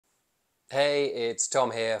Hey, it's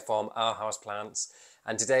Tom here from Our Houseplants,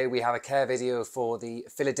 and today we have a care video for the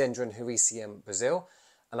Philodendron hederaceum Brasil,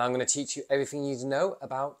 and I'm going to teach you everything you need to know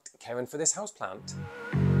about caring for this houseplant.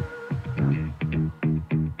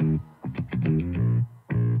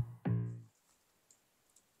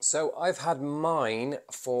 So I've had mine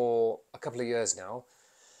for a couple of years now.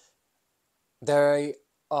 They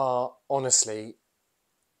are honestly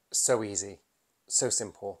so easy, so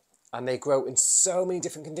simple, and they grow in so many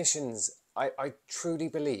different conditions. I truly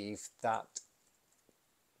believe that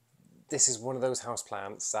this is one of those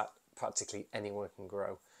houseplants that practically anyone can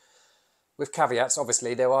grow. With caveats,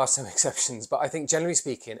 obviously, there are some exceptions, but I think generally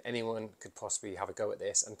speaking, anyone could possibly have a go at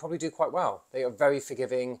this and probably do quite well. They are very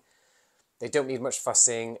forgiving, they don't need much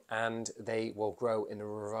fussing, and they will grow in a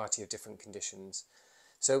variety of different conditions.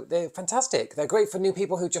 So they're fantastic. They're great for new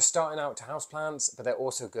people who are just starting out to houseplants, but they're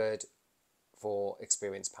also good for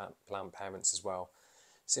experienced plant parents as well,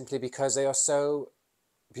 simply because they are so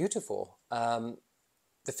beautiful. The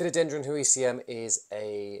Philodendron hederaceum is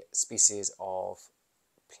a species of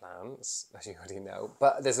plants, as you already know,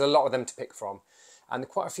 but there's a lot of them to pick from, and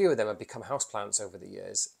quite a few of them have become houseplants over the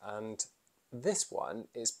years, and this one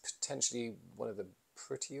is potentially one of the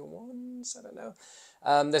prettier ones, I don't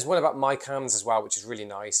know. There's one about mycans as well, which is really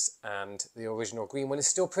nice, and the original green one is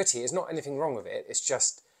still pretty. There's not anything wrong with it, it's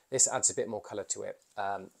just this adds a bit more colour to it.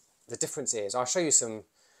 The difference is, I'll show you some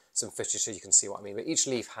footage so you can see what I mean, but each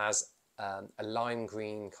leaf has a lime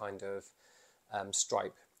green kind of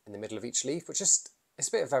stripe in the middle of each leaf, which is, it's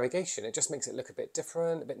a bit of variegation. It just makes it look a bit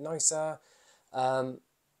different, a bit nicer.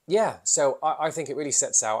 Yeah, so I think it really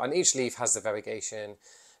sets out, and each leaf has the variegation.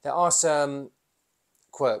 There are some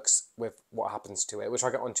quirks with what happens to it, which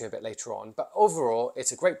I'll get onto a bit later on, but overall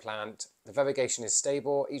it's a great plant. The variegation is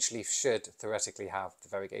stable. Each leaf should theoretically have the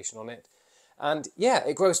variegation on it, and yeah,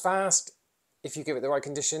 it grows fast if you give it the right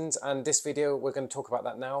conditions, and this video we're going to talk about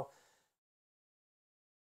that now.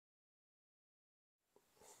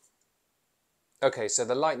 Okay, so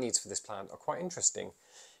the light needs for this plant are quite interesting.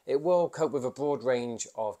 It will cope with a broad range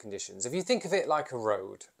of conditions. If you think of it like a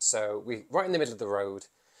road, so right in the middle of the road,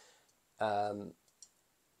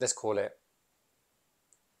 let's call it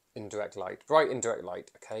indirect light, bright indirect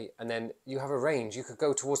light, okay? And then you have a range. You could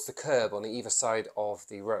go towards the curb on either side of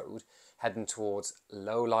the road, heading towards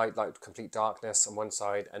low light, like complete darkness on one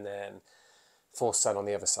side, and then forced sun on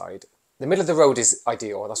the other side. The middle of the road is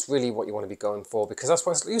ideal. That's really what you want to be going for, because that's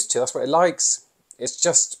what it's used to, that's what it likes. It's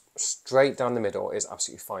just straight down the middle is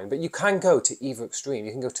absolutely fine. But you can go to either extreme.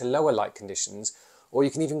 You can go to lower light conditions, or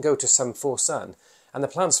you can even go to some forced sun, and the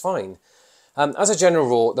plant's fine. As a general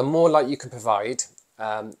rule, the more light you can provide,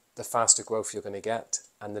 the faster growth you're going to get,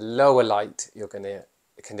 and the lower light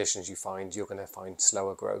conditions you find, you're going to find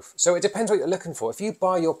slower growth. So it depends what you're looking for. If you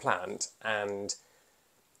buy your plant and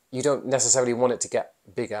you don't necessarily want it to get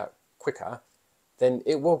bigger quicker, then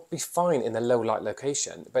it will be fine in the low light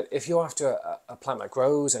location. But if you're after a plant that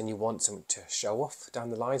grows and you want something to show off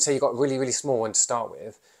down the line, say you've got a really, really small one to start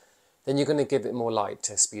with, then you're going to give it more light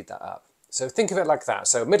to speed that up. So think of it like that.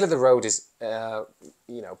 So middle of the road is,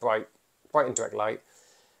 bright indirect light,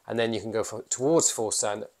 and then you can go towards full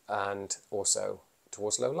sun and also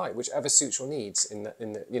towards low light, whichever suits your needs. In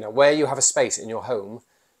the where you have a space in your home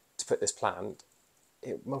to put this plant,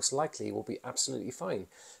 it most likely will be absolutely fine.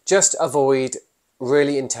 Just avoid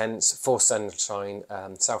really intense forced sunshine,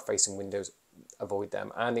 south-facing windows, avoid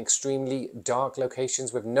them, and extremely dark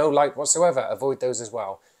locations with no light whatsoever, avoid those as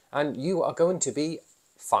well, and you are going to be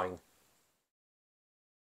fine.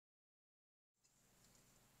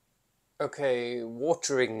 Okay,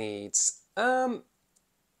 watering needs.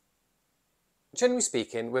 Generally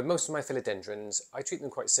speaking, with most of my philodendrons, I treat them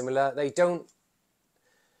quite similar. They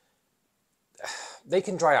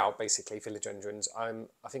can dry out, basically, philodendrons. I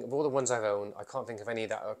think of all the ones I've owned, I can't think of any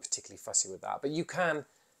that are particularly fussy with that. But you can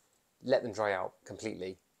let them dry out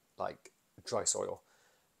completely, like dry soil.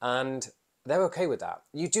 And they're okay with that.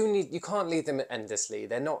 You can't leave them endlessly.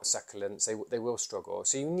 They're not succulents. They will struggle.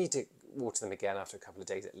 So you need to water them again after a couple of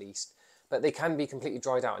days at least. But they can be completely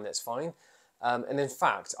dried out, and that's fine. And in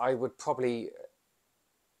fact, I would probably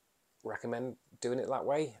recommend doing it that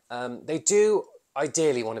way. They do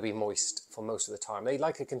ideally want to be moist for most of the time. They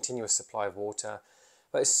like a continuous supply of water,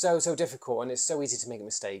 but it's so difficult, and it's so easy to make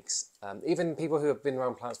mistakes. Even people who have been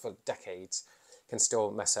around plants for decades can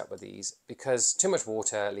still mess up with these, because too much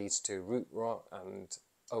water leads to root rot and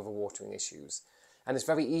overwatering issues, and it's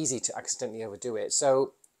very easy to accidentally overdo it.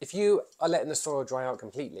 So if you are letting the soil dry out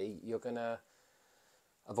completely, you're gonna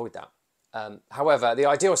avoid that. However, the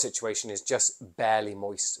ideal situation is just barely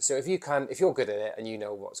moist. So if you're good at it and you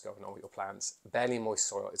know what's going on with your plants, barely moist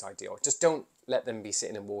soil is ideal. Just don't let them be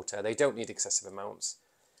sitting in water. They don't need excessive amounts.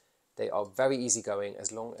 They are very easygoing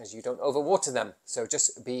as long as you don't overwater them. So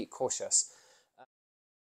just be cautious.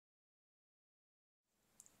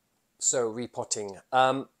 So repotting.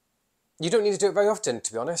 You don't need to do it very often,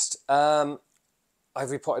 to be honest. I've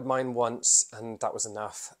repotted mine once and that was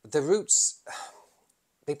enough. The roots,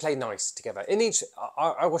 they play nice together.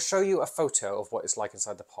 I will show you a photo of what it's like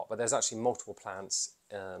inside the pot, but there's actually multiple plants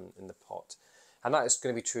in the pot. And that is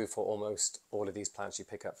going to be true for almost all of these plants you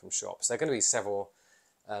pick up from shops. There are going to be several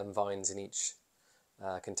vines in each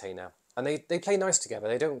container. And they play nice together.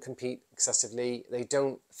 They don't compete excessively. They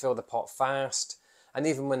don't fill the pot fast. And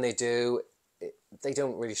even when they do, they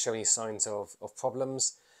don't really show any signs of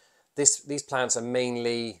problems. These plants are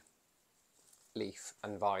mainly leaf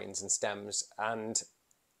and vines and stems, and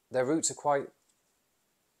their roots are quite,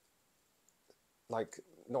 like,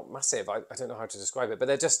 not massive. I don't know how to describe it, but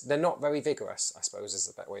they're not very vigorous, I suppose, is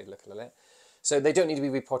a better way of looking at it. So they don't need to be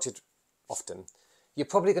repotted often. You're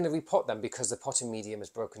probably going to repot them because the potting medium is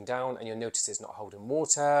broken down and you'll notice it's not holding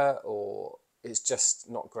water, or it's just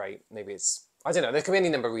not great. Maybe it's, I don't know, there can be any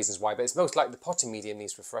number of reasons why, but it's most likely the potting medium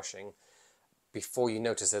needs refreshing before you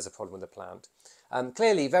notice there's a problem with the plant.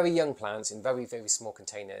 Clearly, very young plants in very, very small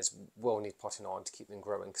containers will need potting on to keep them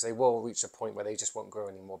growing, because they will reach a point where they just won't grow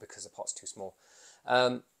anymore because the pot's too small.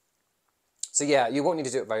 So yeah, you won't need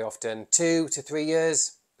to do it very often. 2 to 3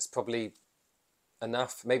 years is probably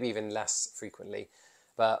enough, maybe even less frequently.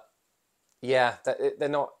 But yeah, they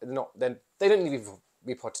don't need to be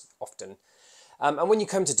repotted often. And when you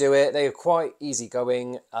come to do it, they are quite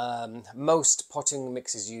easygoing. Most potting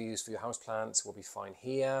mixes you use for your houseplants will be fine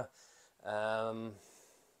here. Yeah,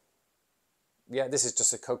 this is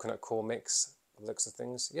just a coconut core mix, by the looks of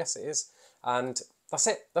things. Yes, it is. And that's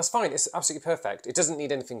it. That's fine. It's absolutely perfect. It doesn't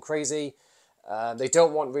need anything crazy. They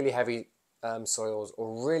don't want really heavy soils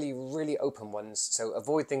or really, really open ones. So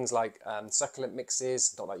avoid things like succulent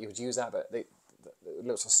mixes. Not that you would use that, but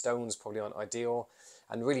lots of stones probably aren't ideal.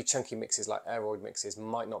 And really chunky mixes like aeroid mixes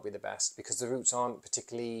might not be the best because the roots aren't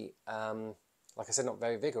particularly, like I said, not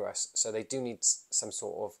very vigorous. So they do need some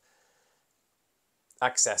sort of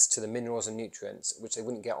access to the minerals and nutrients, which they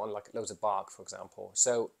wouldn't get on like loads of bark, for example.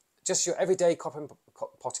 So just your everyday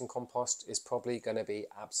potting compost is probably going to be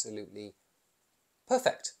absolutely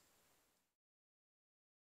perfect.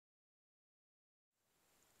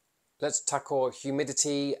 Let's tackle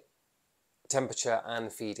humidity, temperature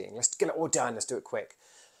and feeding. Let's get it all done. Let's do it quick.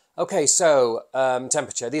 Okay, so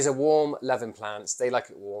temperature. These are warm, loving plants. They like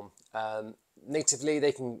it warm. Natively,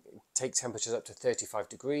 they can take temperatures up to 35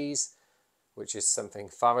 degrees, which is something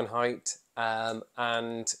Fahrenheit.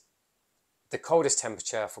 And the coldest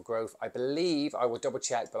temperature for growth, I believe, I will double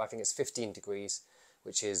check, but I think it's 15 degrees,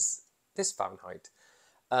 which is this Fahrenheit.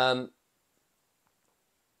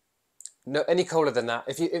 No, any colder than that.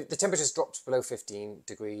 If the temperature drops below 15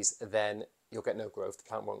 degrees, then you'll get no growth. The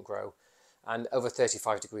plant won't grow. And over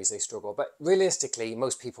 35 degrees, they struggle. But realistically,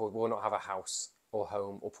 most people will not have a house or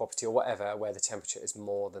home or property or whatever where the temperature is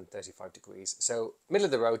more than 35 degrees. So middle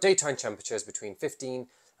of the road, daytime temperatures between 15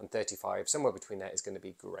 and 35, somewhere between there is going to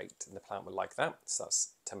be great. And the plant will like that. So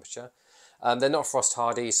that's temperature. They're not frost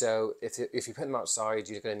hardy. So if you put them outside,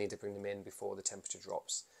 you're going to need to bring them in before the temperature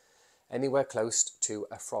drops. Anywhere close to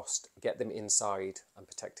a frost, get them inside and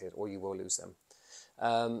protected, or you will lose them.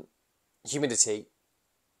 Humidity.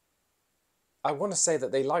 I want to say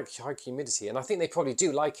that they like high humidity, and I think they probably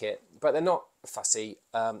do like it, but they're not fussy.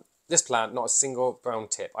 This plant, not a single brown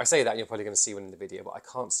tip. I say that, and you're probably going to see one in the video, but I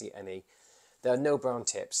can't see any. There are no brown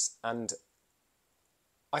tips, and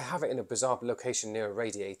I have it in a bizarre location near a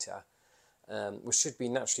radiator, which should be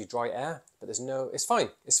naturally dry air, but there's no, it's fine,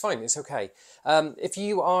 it's okay. If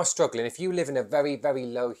you are struggling, if you live in a very, very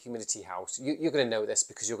low humidity house, you're going to know this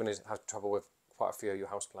because you're going to have trouble with quite a few of your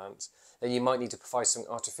houseplants, then you might need to provide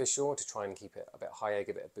something artificial to try and keep it a bit higher,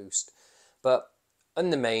 give it a boost. But in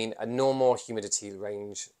the main, a normal humidity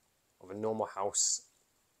range of a normal house,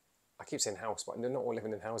 I keep saying house, but they're not all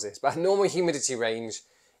living in houses, but a normal humidity range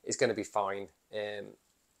is going to be fine.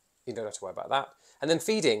 You don't have to worry about that. And then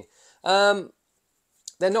feeding. They're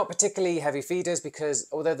not particularly heavy feeders because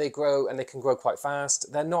although they grow and they can grow quite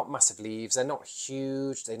fast, they're not massive leaves, they're not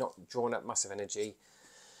huge, they're not drawing up massive energy.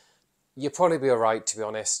 You'll probably be all right, to be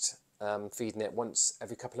honest, feeding it once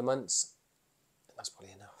every couple of months. That's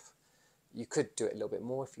probably enough. You could do it a little bit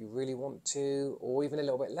more if you really want to, or even a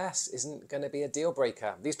little bit less isn't going to be a deal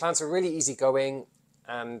breaker. These plants are really easy going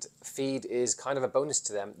and feed is kind of a bonus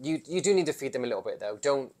to them. You do need to feed them a little bit though.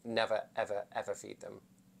 Don't never, ever, ever feed them.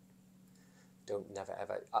 don't never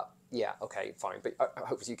ever. Yeah, okay, fine, but I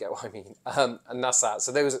hope you get what I mean. And that's that.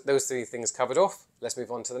 So those three things covered off. Let's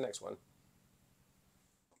move on to the next one.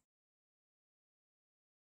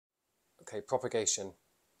 Okay, propagation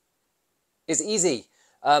is easy.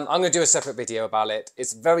 I'm going to do a separate video about it.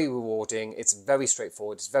 It's very rewarding. It's very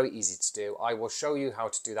straightforward. It's very easy to do. I will show you how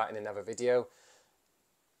to do that in another video.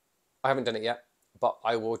 I haven't done it yet, but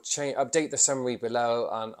I will update the summary below,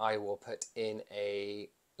 and I will put in a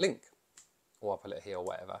link, or I'll put it here or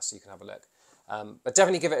whatever, so you can have a look. But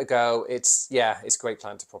definitely give it a go. It's a great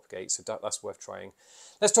plant to propagate, so that's worth trying.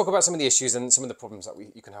 Let's talk about some of the issues and some of the problems that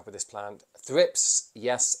you can have with this plant. Thrips,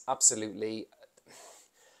 yes, absolutely.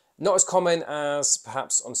 Not as common as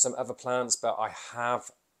perhaps on some other plants, but I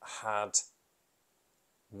have had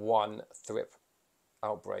one thrip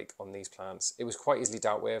outbreak on these plants. It was quite easily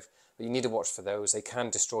dealt with, but you need to watch for those. They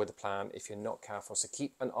can destroy the plant if you're not careful, so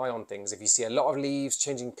keep an eye on things. If you see a lot of leaves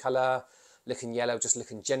changing colour, looking yellow, just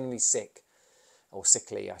looking generally sick, or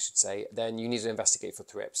sickly I should say, then you need to investigate for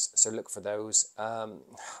thrips, so look for those. I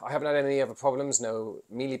haven't had any other problems, no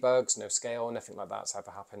mealybugs, no scale, nothing like that's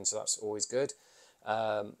ever happened, so that's always good.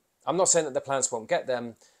 I'm not saying that the plants won't get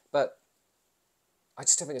them, but I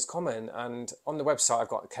just don't think it's common. And on the website, I've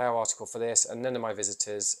got a care article for this, and none of my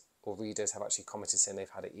visitors or readers have actually commented saying they've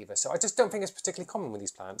had it either. So I just don't think it's particularly common with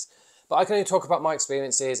these plants. But I can only talk about my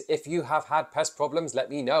experiences. If you have had pest problems,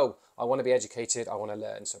 let me know. I want to be educated. I want to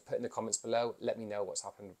learn. So put in the comments below. Let me know what's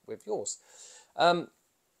happened with yours.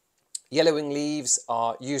 Yellowing leaves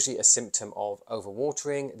are usually a symptom of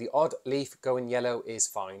overwatering. The odd leaf going yellow is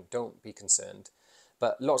fine. Don't be concerned.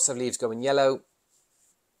 But lots of leaves going yellow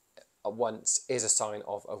at once is a sign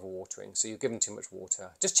of overwatering. So you're giving too much water.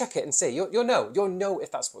 Just check it and see. You'll know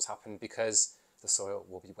if that's what's happened, because the soil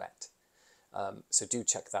will be wet. So do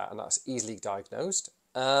check that, and that's easily diagnosed.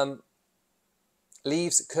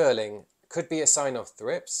 Leaves curling could be a sign of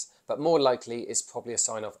thrips, but more likely it's probably a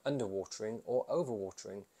sign of underwatering or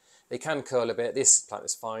overwatering. They can curl a bit. This plant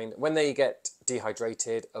is fine. When they get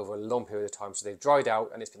dehydrated over a long period of time, so they've dried out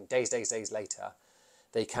and it's been days later,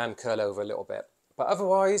 they can curl over a little bit. But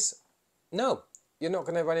otherwise, no, you're not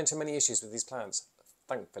going to run into many issues with these plants,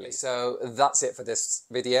 thankfully. So that's it for this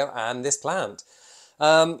video and this plant.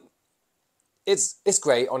 It's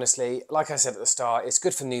great, honestly. Like I said at the start, it's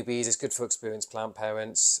good for newbies, it's good for experienced plant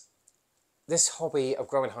parents. This hobby of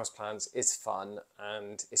growing houseplants is fun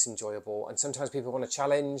and it's enjoyable. And sometimes people want a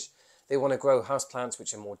challenge. They want to grow houseplants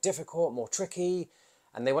which are more difficult, more tricky,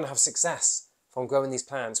 and they want to have success from growing these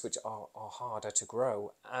plants which are harder to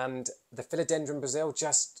grow. And the Philodendron Brasil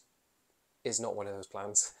just is not one of those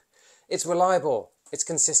plants. It's reliable, it's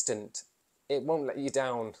consistent, it won't let you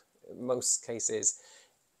down in most cases.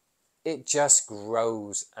 It just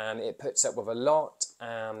grows and it puts up with a lot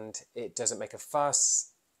and it doesn't make a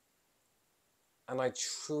fuss. And I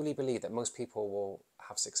truly believe that most people will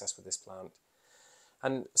have success with this plant.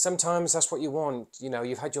 And sometimes that's what you want. You know,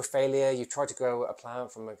 you've had your failure, you've tried to grow a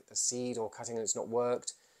plant from a seed or cutting and it's not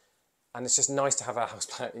worked. And it's just nice to have a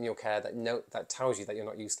houseplant in your care that tells you that you're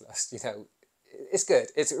not useless. You know, it's good.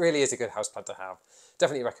 It really is a good houseplant to have.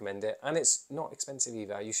 Definitely recommend it. And it's not expensive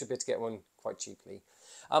either. You should be able to get one quite cheaply.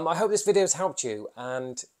 I hope this video has helped you.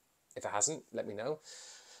 And if it hasn't, let me know.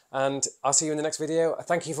 And I'll see you in the next video.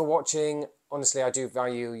 Thank you for watching. Honestly, I do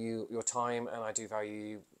value your time, and I do value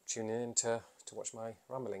you tuning in to watch my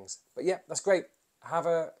ramblings. But yeah, that's great. Have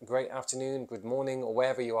a great afternoon, good morning, or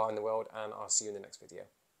wherever you are in the world, and I'll see you in the next video.